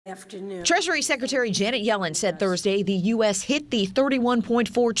Afternoon. Treasury Secretary Janet Yellen said Thursday the U.S. hit the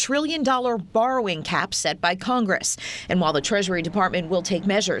 $31.4 trillion borrowing cap set by Congress. And while the Treasury Department will take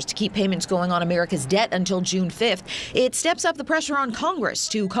measures to keep payments going on America's debt until June 5th, it steps up the pressure on Congress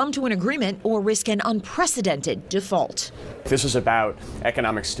to come to an agreement or risk an unprecedented default. This is about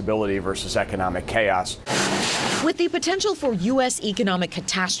economic stability versus economic chaos. With the potential for U.S. economic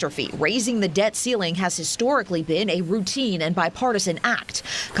catastrophe, raising the debt ceiling has historically been a routine and bipartisan act.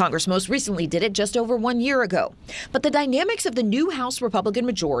 Congress most recently did it just over 1 year ago. But the dynamics of the new House Republican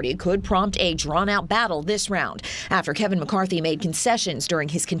majority could prompt a drawn-out battle this round after Kevin McCarthy made concessions during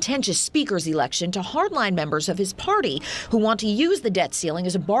his contentious speaker's election to hardline members of his party who want to use the debt ceiling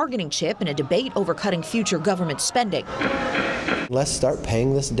as a bargaining chip in a debate over cutting future government spending. Let's start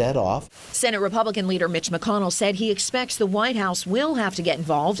paying this debt off. Senate Republican leader Mitch McConnell said he expects the White House will have to get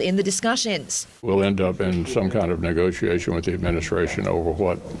involved in the discussions. We'll end up in some kind of negotiation with the administration over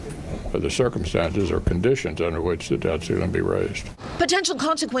what the circumstances or conditions under which the debt ceiling be raised. Potential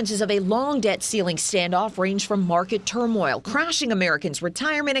consequences of a long debt ceiling standoff range from market turmoil, crashing Americans'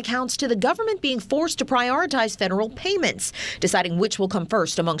 retirement accounts, to the government being forced to prioritize federal payments, deciding which will come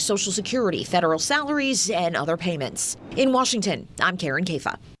first among Social Security, federal salaries, and other payments. In Washington, I'm Karin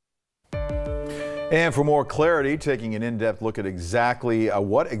Caifa. And for more clarity, taking an in-depth look at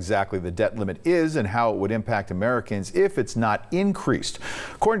what exactly the debt limit is and how it would impact Americans if it's not increased.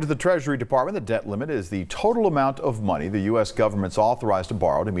 According to the Treasury Department, the debt limit is the total amount of money the U.S. government's authorized to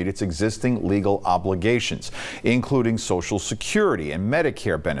borrow to meet its existing legal obligations, including Social Security and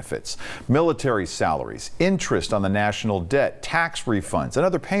Medicare benefits, military salaries, interest on the national debt, tax refunds, and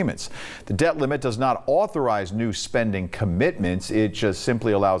other payments. The debt limit does not authorize new spending commitments. It just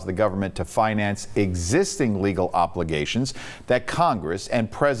simply allows the government to finance existing legal obligations that Congress and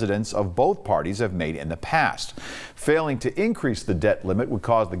presidents of both parties have made in the past. Failing to increase the debt limit would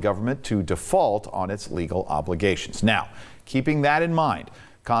cause the government to default on its legal obligations. Now, keeping that in mind,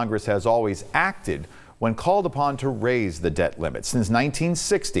 Congress has always acted when called upon to raise the debt limit. Since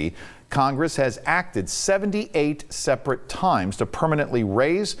 1960, Congress has acted 78 separate times to permanently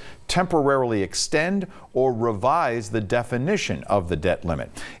raise, temporarily extend, or revise the definition of the debt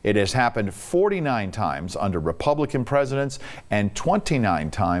limit. It has happened 49 times under Republican presidents and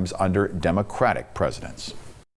 29 times under Democratic presidents.